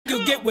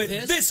can get with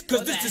this,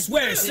 cause this is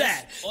where it's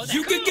at.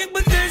 You can get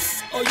with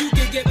this, or you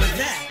can get with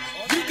that.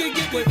 You can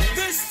get with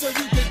this, or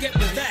you can get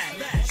with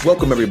that.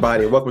 Welcome,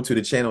 everybody. Welcome to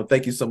the channel.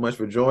 Thank you so much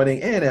for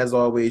joining. And as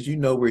always, you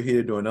know we're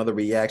here to do another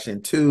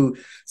reaction to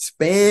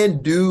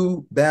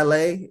Spandau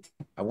Ballet.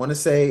 I want to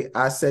say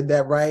I said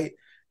that right.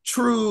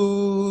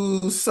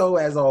 True. So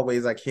as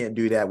always, I can't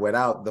do that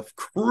without the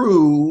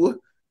crew.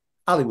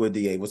 Hollywood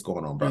DA, what's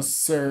going on, bro? Yes,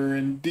 sir,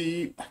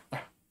 indeed.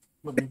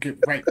 Let me get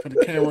right for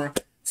the camera.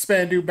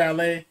 Spandau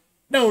Ballet.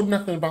 Know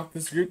nothing about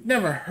this group.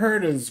 Never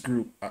heard of this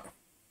group,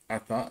 I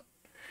thought.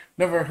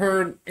 Never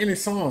heard any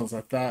songs,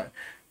 I thought.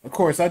 Of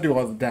course, I do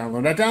all the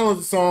download. I download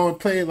the song,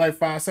 play it like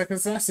 5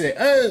 seconds, and I said,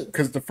 oh,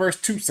 because the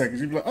first 2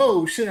 seconds, you'd be like,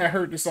 oh, shit, I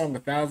heard this song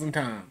 1,000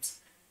 times.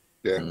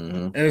 Yeah.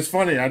 And it's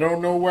funny, I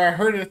don't know where I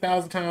heard it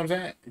 1,000 times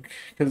at,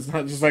 because it's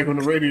not just like on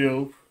the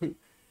radio.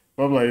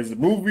 I'm like, is it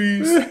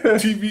movies,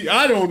 TV?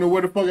 I don't know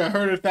where the fuck I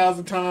heard it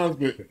 1,000 times,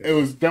 but it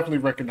was definitely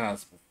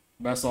recognizable.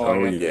 That's all.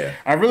 Oh, yeah.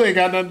 I really ain't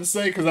got nothing to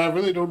say because I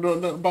really don't know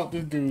nothing about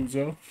this dude,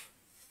 yo.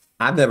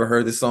 I've never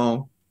heard this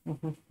song.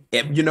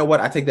 You know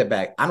what? I take that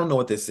back. I don't know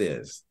what this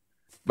is,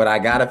 but I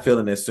got a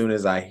feeling as soon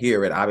as I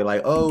hear it, I'll be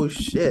like, oh,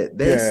 shit,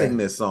 they sing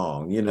this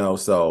song, you know?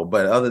 So,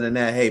 but other than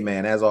that, hey,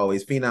 man, as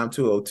always, Phenom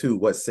 202,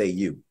 what say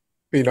you?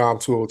 Phenom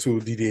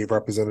 202, DDA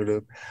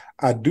representative.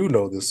 I do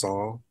know this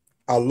song.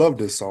 I love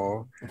this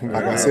song.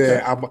 Like I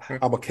said,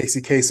 I'm a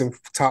Casey Kasem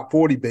top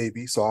 40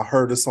 baby, so I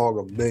heard this song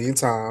a million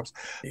times.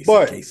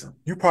 But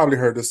you probably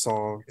heard this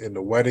song in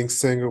The Wedding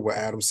Singer with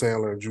Adam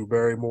Sandler and Drew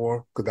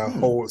Barrymore, because that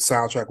whole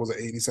soundtrack was an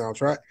 80s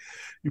soundtrack.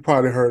 You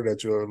probably heard it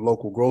at your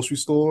local grocery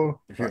store,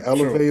 your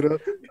elevator,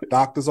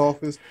 doctor's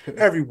office,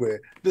 everywhere.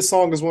 This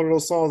song is one of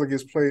those songs that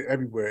gets played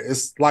everywhere.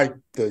 It's like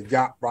the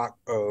yacht rock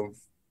of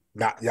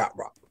not yacht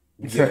rock.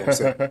 You know what I'm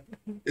saying?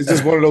 It's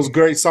just one of those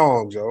great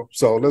songs, yo.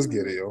 So let's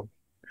get it, yo.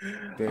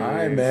 All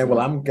right, man. Well,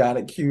 I'm got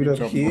it queued up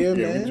here,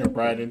 man. We jump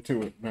right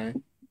into it,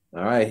 man.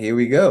 All right, here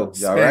we go.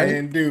 Y'all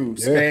right?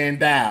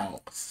 Spandau.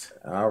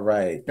 All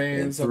right.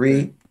 In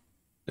three.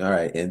 All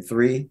right. In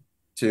 3,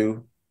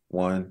 2,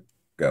 1,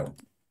 go.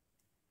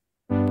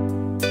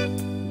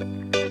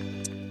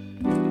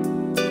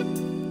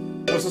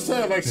 What's it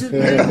sound like?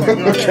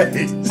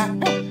 Okay.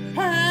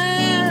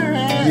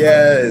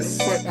 Yes.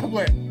 But I'm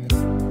like,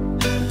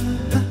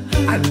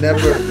 I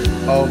never.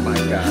 Oh my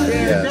God!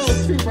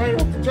 Yes. Go, right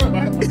off the jump.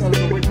 I don't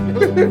know what to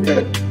do.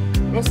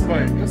 That's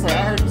like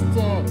I heard this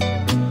song,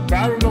 but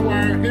I don't know where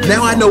I heard it.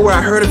 Now I know where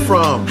I heard it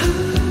from.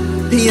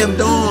 PM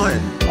Dawn.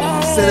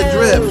 Set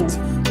Adrift.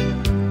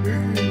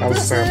 I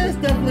was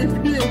sample. Definitely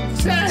PM.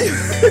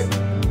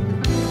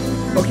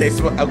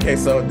 Okay,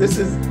 so this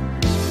is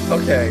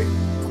okay.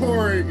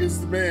 Corey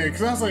is the man,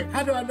 because I was like,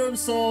 how do I know the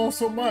song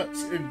so much?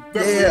 And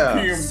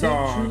definitely PM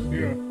Dawn.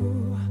 Yeah.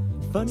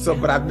 So,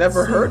 but I've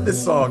never heard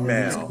this song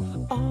now.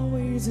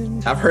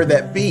 I've heard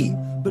that beat.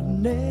 But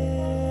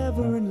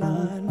never in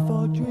line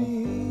for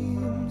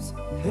dreams.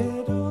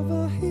 Head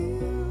over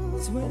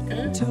heels,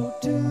 went toe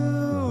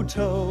to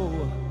toe.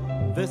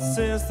 This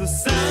is the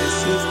sound.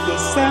 This is the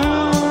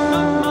sound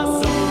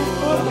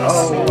of my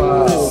soul. Oh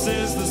wow. This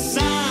is the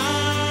sound.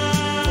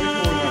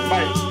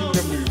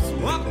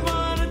 I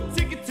want a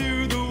ticket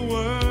to the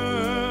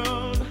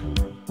world,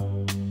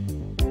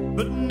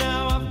 but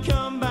now I've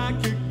come back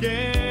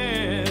again.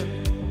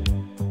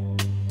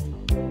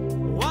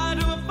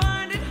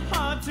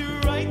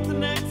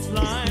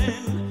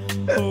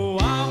 Oh,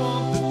 I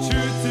want the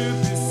truth to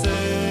be said.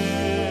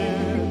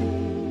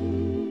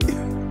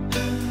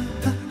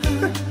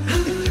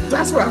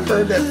 That's where I've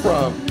heard that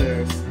from.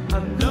 Yes. I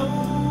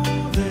know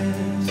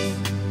this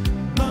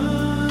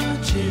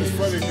much. It's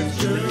funny because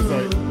it's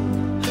like,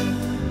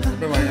 I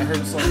feel like I heard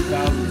the song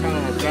 1,000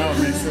 times. Now it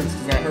makes sense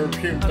because I heard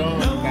PM Dawn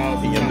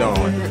 1,000 PM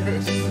Dawn.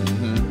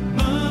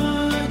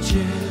 Much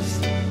is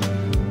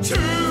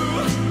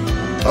true.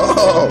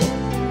 Oh,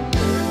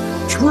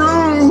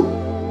 true.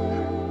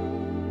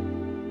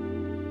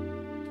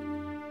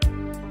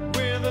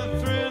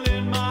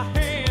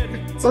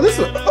 So this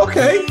is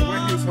okay.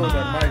 When he's holding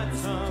that mic,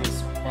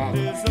 just wow.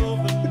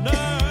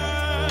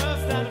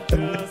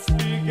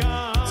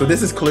 So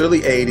this is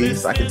clearly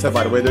 80s. I can tell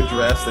by the way they're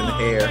dressed and the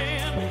hair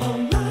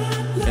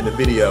and the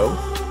video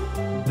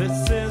and the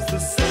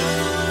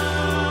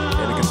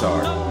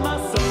guitar.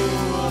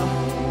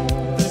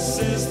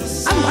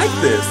 I like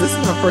this. This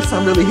is my first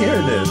time really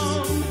hearing this.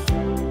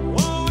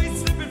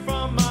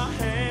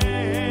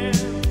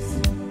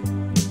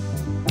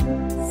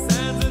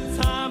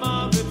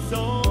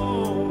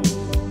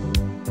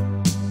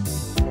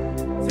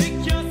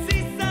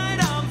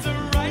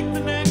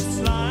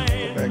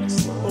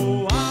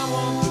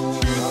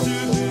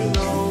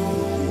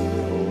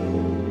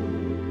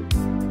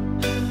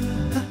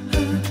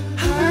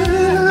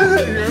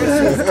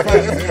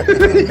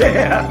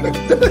 Yeah.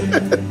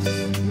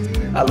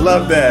 I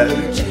love that.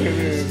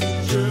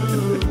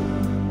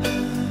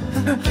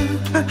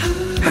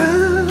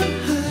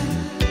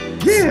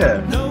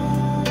 Yeah.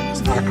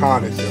 It's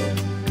iconic, yo.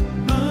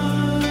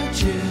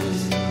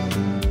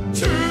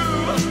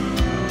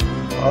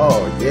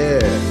 Oh,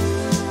 yeah.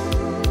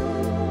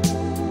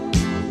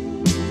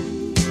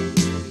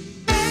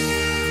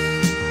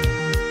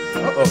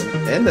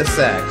 and the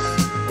sax.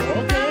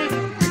 Okay.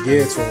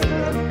 Yeah, it's on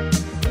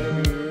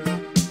that.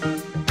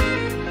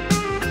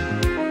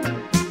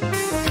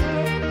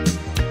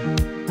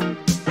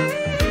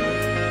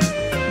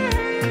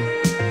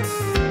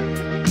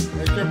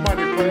 Make your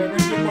money, player.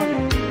 Make your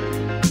money.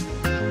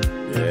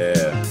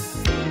 Yeah.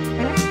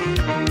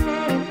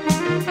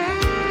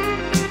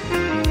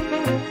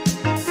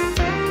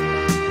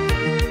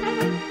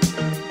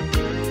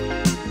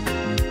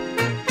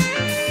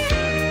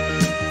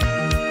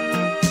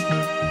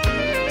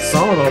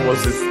 Song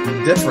almost is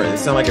different. It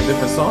sounds like a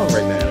different song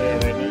right now.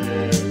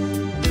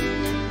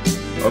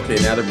 Okay,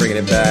 now they're bringing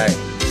it back,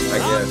 I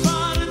guess.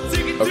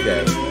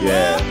 Okay,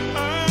 yeah.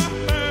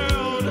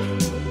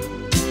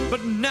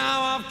 But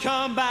now I've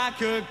come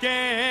back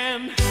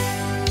again.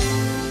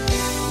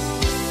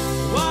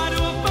 Why do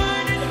I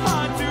find it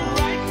hard to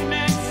write the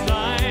next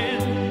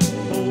line?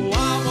 Oh, I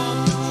want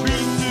the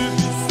truth to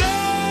be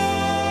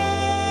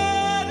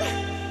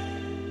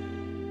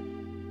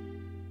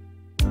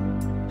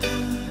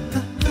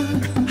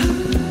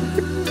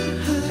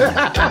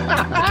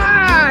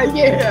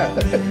Yeah.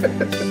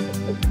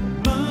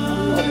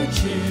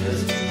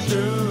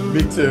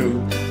 Me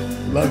too.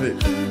 Love it.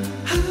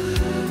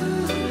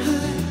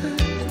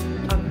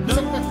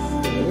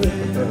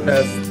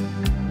 Best.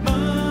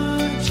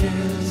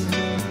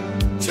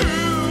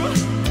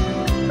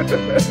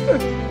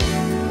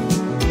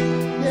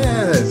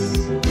 Yes.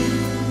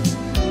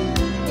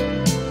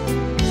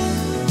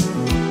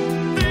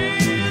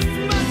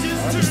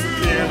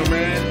 Piano,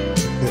 man.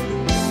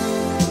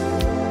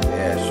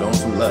 Yeah, show 'em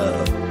some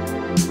love.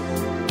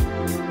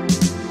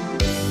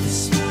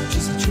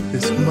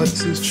 This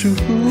much is true.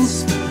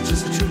 This much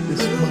is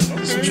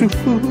true.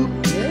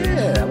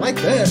 Yeah, I like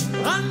that.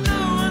 I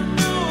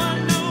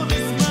know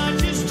this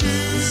much is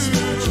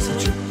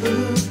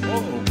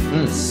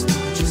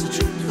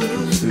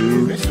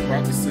true. They should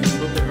brought this in a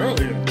little bit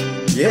earlier.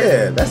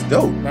 Yeah, that's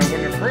dope. Like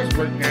when the first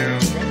breakdown.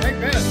 I like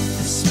that.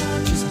 This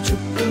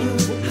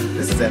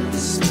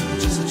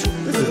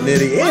is near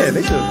the end.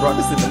 They should have brought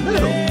this in the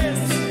middle.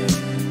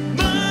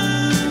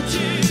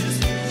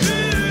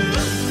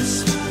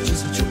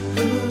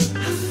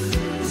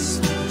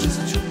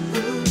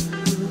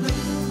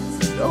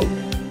 Dope.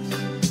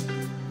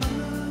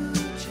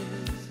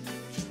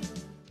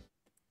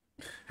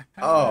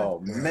 Oh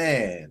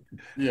man,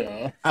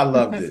 Yeah. I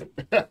loved it.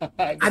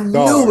 I knew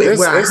No, it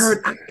when I it's-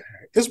 heard.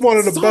 It's one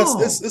of the Song.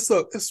 best.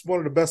 It's one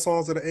of the best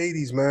songs of the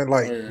 '80s, man.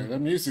 Like, Oh, yeah.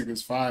 That music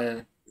is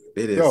fire.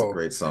 It is Yo. a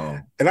great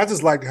song. and I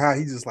just like how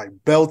he just like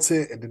belts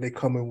it, and then they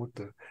come in with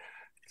the.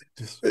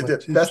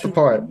 That's the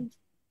part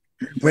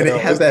when it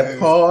has that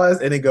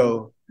pause and it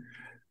go.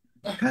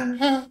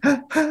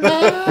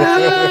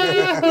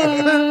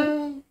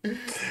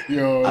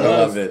 Yo, I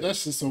love it.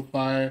 That's just so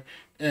fire.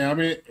 And I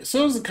mean, as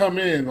soon as it come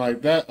in,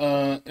 like that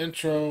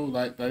intro,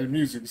 like that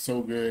music is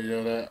so good,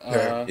 yo.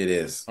 That It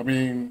is. I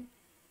mean,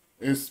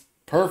 it's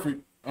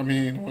perfect. I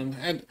mean, when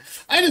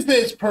I just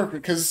say it's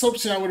perfect because it's some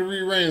shit I would have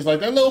rearranged. Like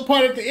that little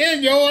part at the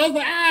end, yo. I was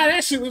like,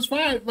 that shit was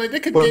fine. Like they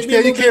could. But give me a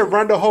you little can't bit-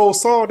 run the whole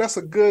song. That's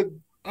a good,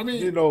 I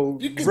mean, you know,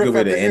 you can- riff Good way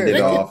at to the end it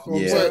end. off. You know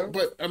what I'm Yeah. saying?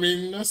 But I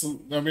mean,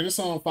 it's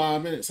on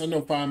 5 minutes. I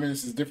know 5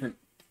 minutes is different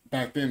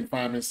back then,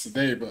 5 minutes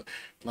today, but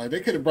like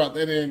they could have brought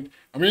that in.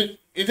 I mean,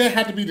 it didn't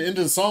have to be the end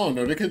of the song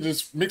though. They could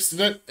just mix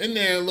it up in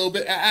there a little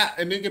bit,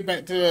 and then get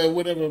back to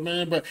whatever,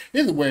 man. But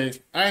either way,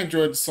 I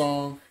enjoyed the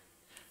song.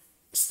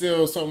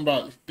 Still, something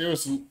about there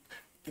was.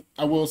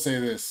 I will say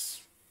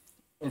this: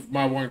 of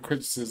my one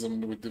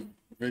criticism with the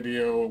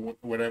video, or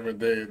whatever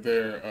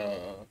their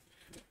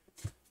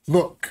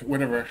look,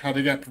 whatever, how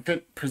they got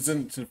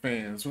presented to the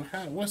fans.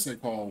 What's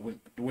it called?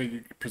 The way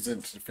you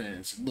present it to the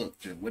fans, look,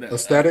 whatever.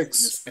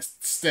 Aesthetics?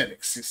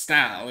 Aesthetics, your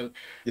style.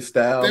 Your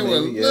style, They were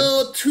a maybe, yeah.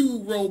 little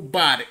too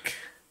robotic.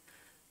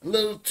 A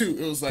little too.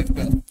 It was like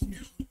the.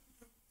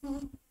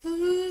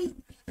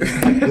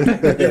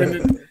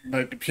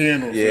 Like the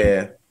piano.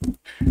 Yeah.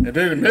 And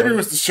then maybe it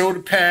was the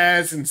shoulder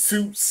pads and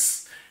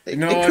suits.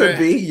 It all could that.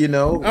 be, you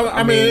know.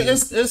 I mean,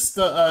 it's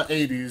the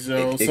 80s,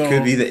 yo. it so,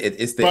 could be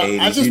it's the but 80s.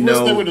 I just You wish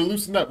they know, would have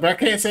loosened up. But I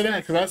can't say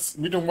that because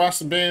we done watched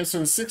some bands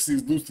from the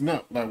 60s loosen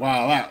up, like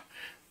Wild Out.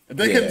 If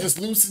they could Yeah. just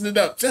loosen it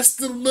up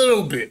just a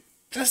little bit.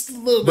 Just a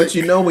little but bit.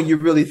 you know, when you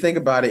really think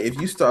about it, if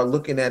you start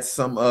looking at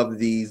some of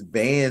these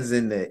bands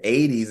in the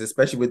 80s,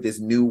 especially with this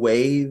new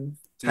wave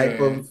type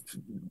Yeah. of,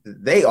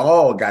 they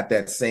all got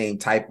that same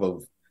type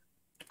of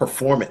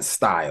performance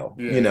style.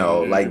 Yeah, you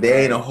know, yeah, like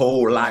there ain't a right.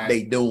 whole lot Right.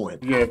 they doing.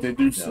 Yeah, they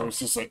do so. No. It's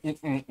just like,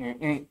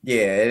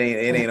 Yeah,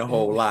 it ain't a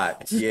whole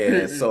lot.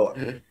 Yeah, so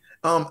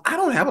I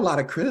don't have a lot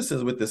of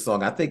criticism with this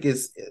song. I think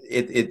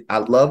I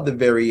love the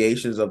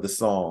variations of the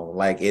song.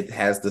 Like it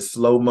has the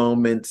slow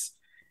moments.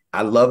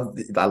 I love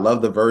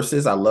the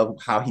verses. I love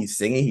how he's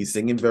singing. He's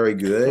singing very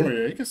good. Oh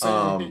yeah, he can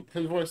sing.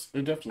 His voice,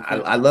 it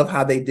definitely. I love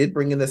how they did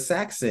bring in the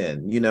sax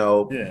in. You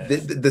know, Yeah.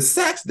 the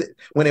sax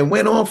when it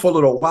went on for a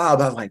little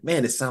while, I was like,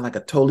 man, it sounded like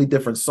a totally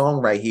different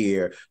song right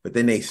here. But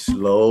then they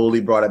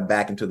slowly brought it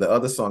back into the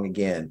other song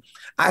again.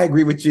 I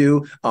agree with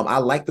you. I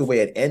like the way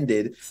it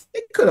ended.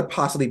 It could have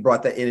possibly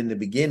brought that in the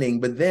beginning,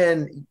 but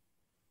then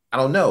I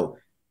don't know.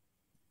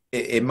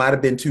 It might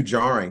have been too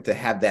jarring to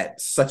have that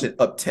such an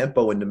up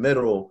tempo in the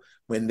middle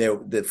when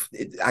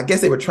I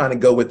guess they were trying to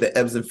go with the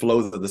ebbs and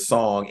flows of the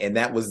song, and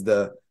that was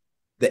the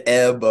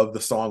ebb of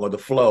the song or the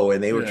flow,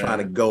 and they were trying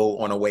to go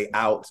on a way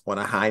out on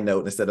a high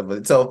note instead of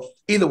it. So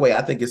either way,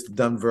 I think it's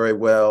done very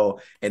well,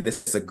 and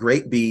this is a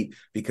great beat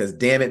because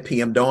damn it,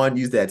 PM Dawn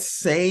used that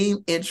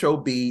same intro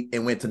beat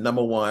and went to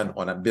 #1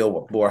 on a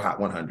Billboard Hot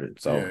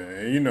 100. So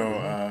yeah, you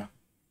know,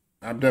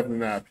 I'm definitely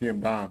not a PM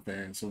Dawn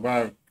fan, so if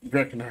I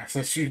recognize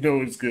that, you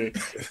know it's good.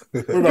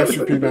 What about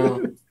you, PM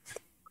Dawn?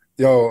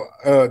 Yo,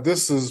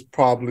 this is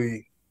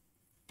probably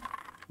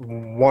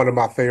one of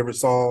my favorite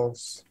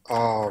songs.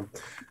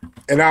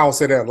 And I don't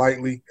say that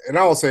lightly. And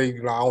I don't say,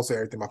 I don't say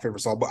everything my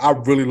favorite song, but I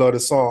really love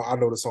this song. I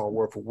know the song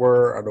word for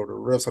word. I know the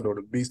riffs. I know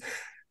the beats.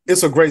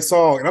 It's a great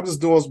song. And I'm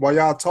just doing, while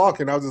y'all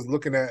talking, I was just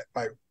looking at,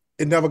 like,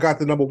 it never got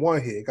to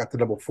 #1 here. It got to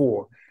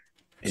 #4.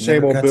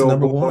 Shame on Bill.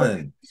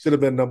 #1. Should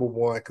have been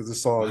 #1 because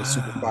this song is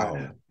super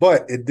fire.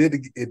 But it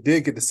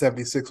did get to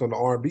 76 on the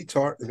R&B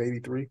chart in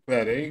 '83.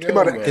 Yeah, there you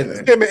go.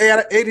 It came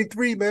in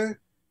 83, man.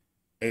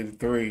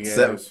 83,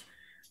 yeah.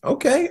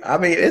 Okay. I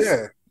mean, it's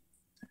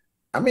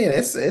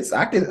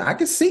I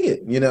can see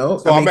it, you know.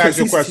 So I'm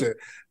asking you a question.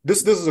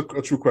 This is a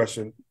true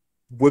question.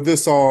 Would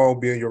this song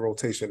be in your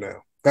rotation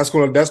now? That's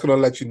gonna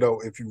let you know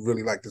if you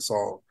really like the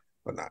song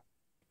or not.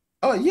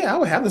 Oh yeah, I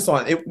would have this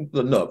on.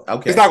 No,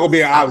 okay. It's not gonna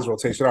be an Ollie's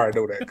rotation. I already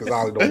know that because I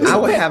already know. I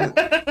would have,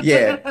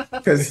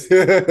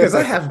 because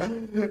I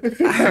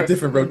have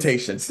different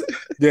rotations.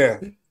 Yeah,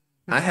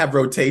 I have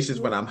rotations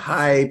when I'm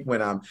hype.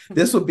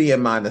 This would be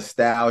in my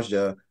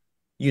nostalgia,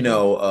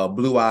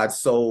 blue-eyed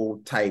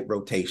soul type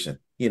rotation.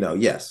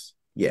 Yes,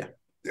 yeah.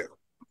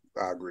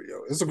 I agree,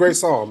 yo. It's a great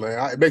song,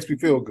 man. It makes me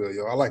feel good,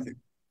 yo. I like it.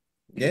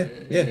 Yeah,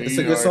 it's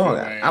a good song.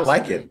 I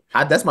like it.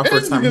 That's my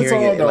first time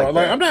hearing it.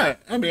 I'm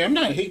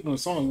not hating on the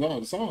song at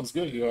all. The song's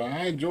good, yo.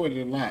 I enjoyed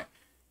it a lot.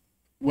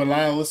 Will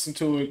I listen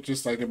to it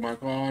just like in my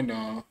car?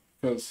 No,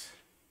 because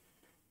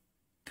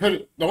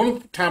the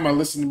only time I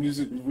listen to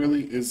music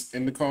really is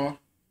in the car.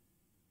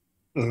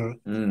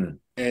 Mm-hmm.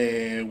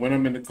 And when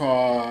I'm in the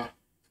car,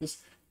 if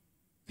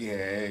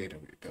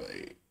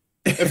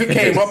it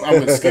came up, I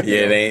would skip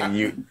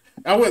it.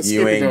 I wouldn't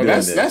skip it though.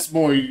 That's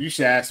more. You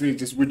should ask me.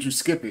 Just would you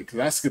skip it? Because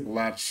I skip a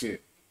lot of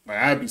shit. Like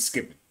I'd be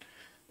skipping.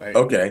 Like,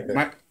 okay.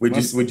 Would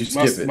you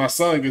skip it? My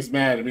son gets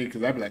mad at me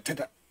because I'd be like,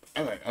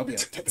 I'll be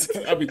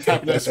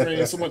tapping that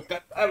screen. Someone,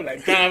 I'll be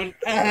like,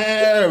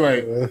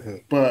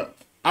 but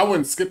I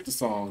wouldn't skip the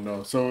song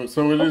though. So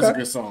it is a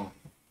good song.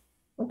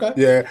 Okay.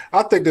 Yeah,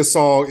 I think this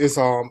song is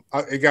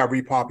it got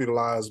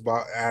repopularized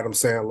by Adam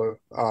Sandler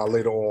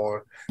later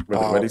on.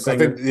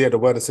 The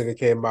Wedding Singer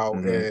came out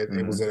and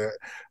it was in it.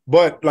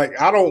 But like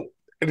and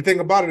the thing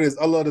about it is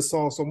I love this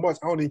song so much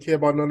I don't even care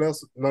about nothing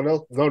else,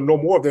 no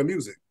more of their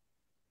music.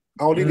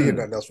 I don't need to hear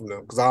nothing else from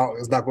them because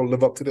it's not going to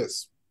live up to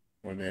this.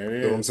 Well, there it is.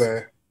 You know what I'm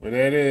saying? Well,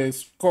 there it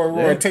is. Corey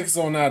Roy, take us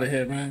on out of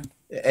here, man.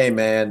 Hey,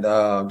 man,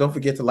 don't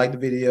forget to like the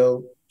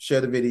video,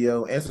 share the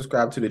video, and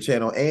subscribe to the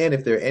channel. And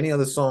if there are any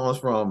other songs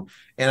from,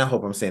 and I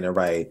hope I'm saying it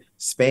right,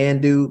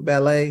 Spandau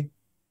Ballet,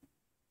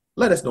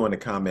 let us know in the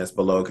comments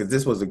below because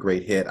this was a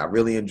great hit. I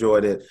really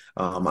enjoyed it.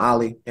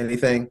 Ollie,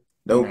 anything?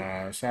 Nope.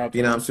 Shout out to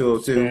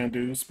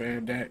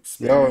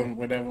Spandex,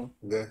 whatever.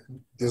 Yeah.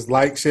 Just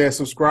like, share,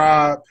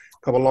 subscribe.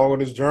 Come along on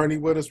this journey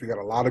with us. We got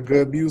a lot of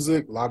good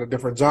music, a lot of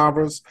different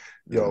genres.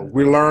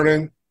 We're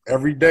learning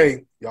every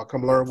day. Y'all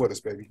come learn with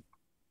us, baby.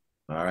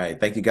 All right.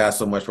 Thank you guys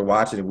so much for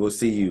watching, and we'll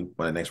see you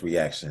on the next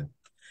reaction.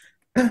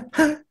 I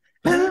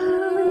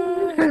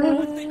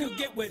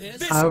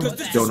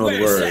don't know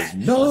the words.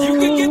 No. You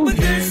can get with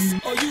this,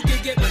 or you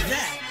can get with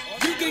that.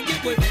 You can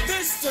get with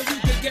this, or you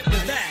can get with